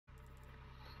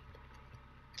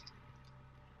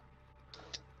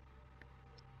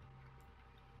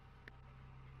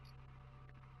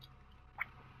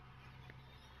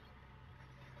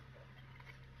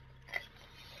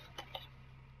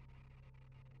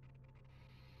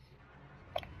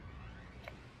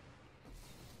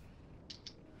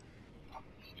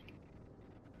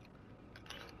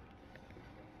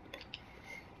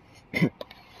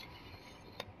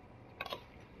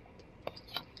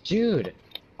Dude,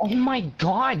 oh my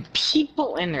god,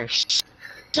 people in there suck.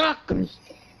 I'm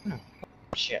gonna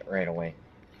shit right away.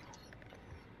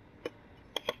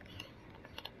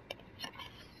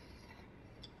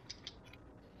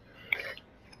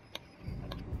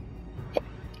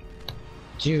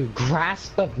 Dude,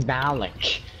 Grasp of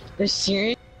Malik. There's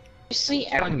seriously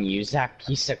everyone use that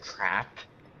piece of crap?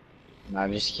 No,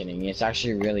 I'm just kidding. It's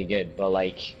actually really good, but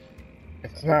like,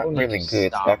 it's not really good.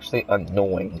 It's actually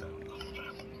annoying.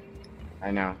 I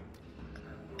know.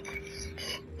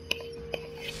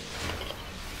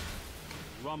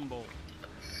 Rumble.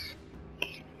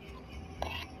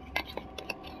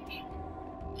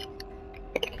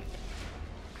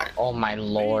 Oh my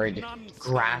lord.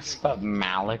 Grasp of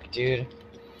Malik, dude.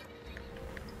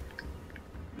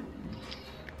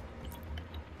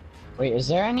 Wait, is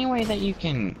there any way that you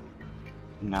can...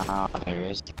 No, there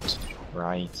is.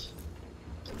 Right.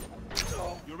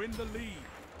 You're in the lead.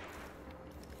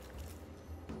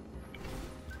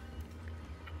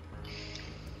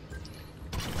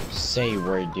 Say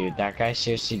word, dude. That guy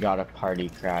seriously got a party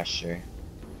crasher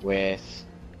with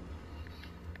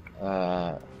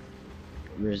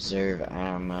reserve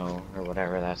ammo or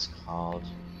whatever that's called.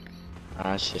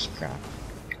 That's just crap.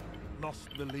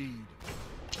 Lost the lead.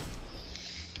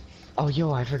 Oh,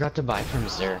 yo, I forgot to buy from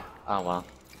Zer. Oh well.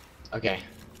 Okay,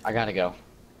 I gotta go.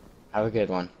 Have a good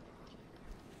one.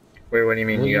 Wait, what do you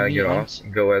mean? Will You gotta you get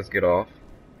be off? Get off?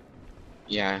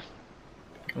 Yeah.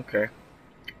 Okay.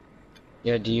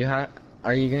 Yeah, do you have...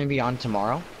 Are you gonna be on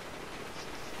tomorrow?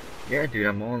 Yeah, dude,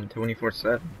 I'm on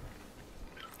 24/7.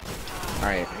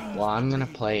 Alright, well, I'm gonna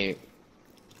play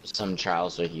some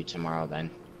trials with you tomorrow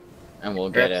then. And we'll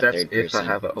get a third if person. I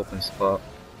have an open spot.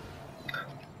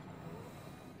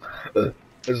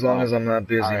 As long as I'm not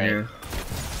busy, man.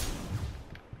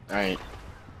 Alright.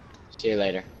 See you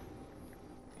later.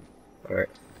 Alright.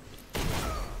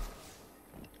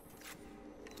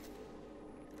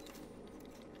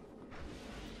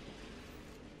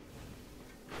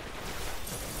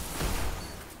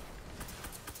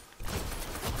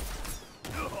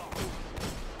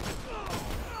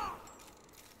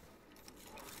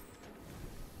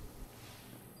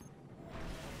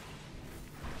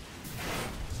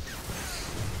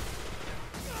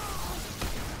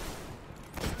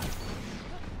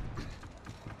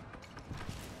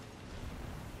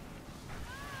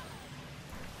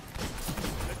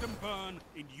 Burn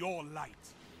in your light.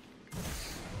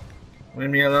 Leave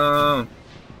me alone.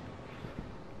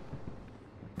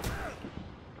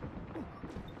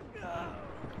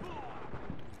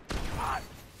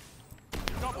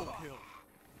 Double kill.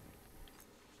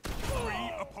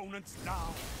 3 opponents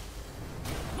down.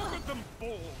 Look at them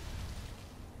fall.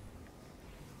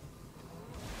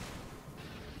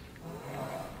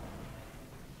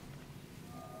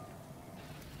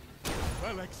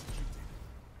 Well executed.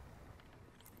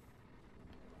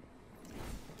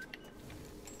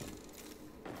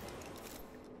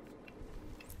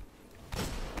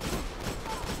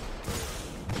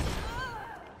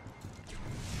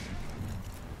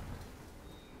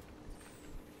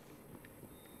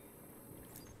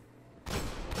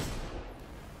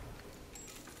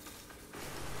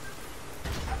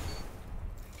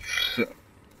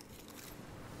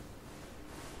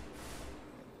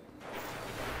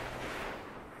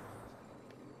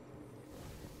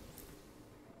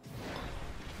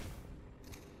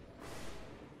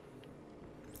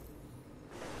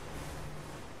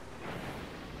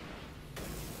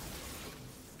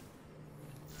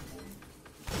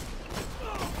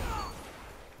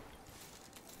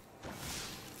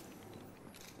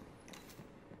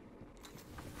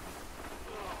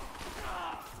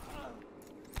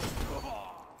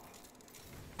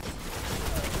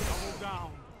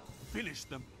 Finish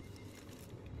them.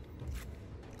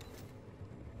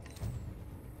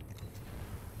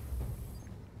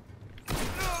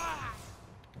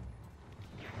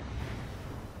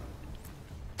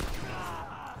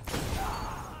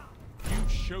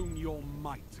 You've shown your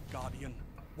might, Guardian.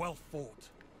 Well fought.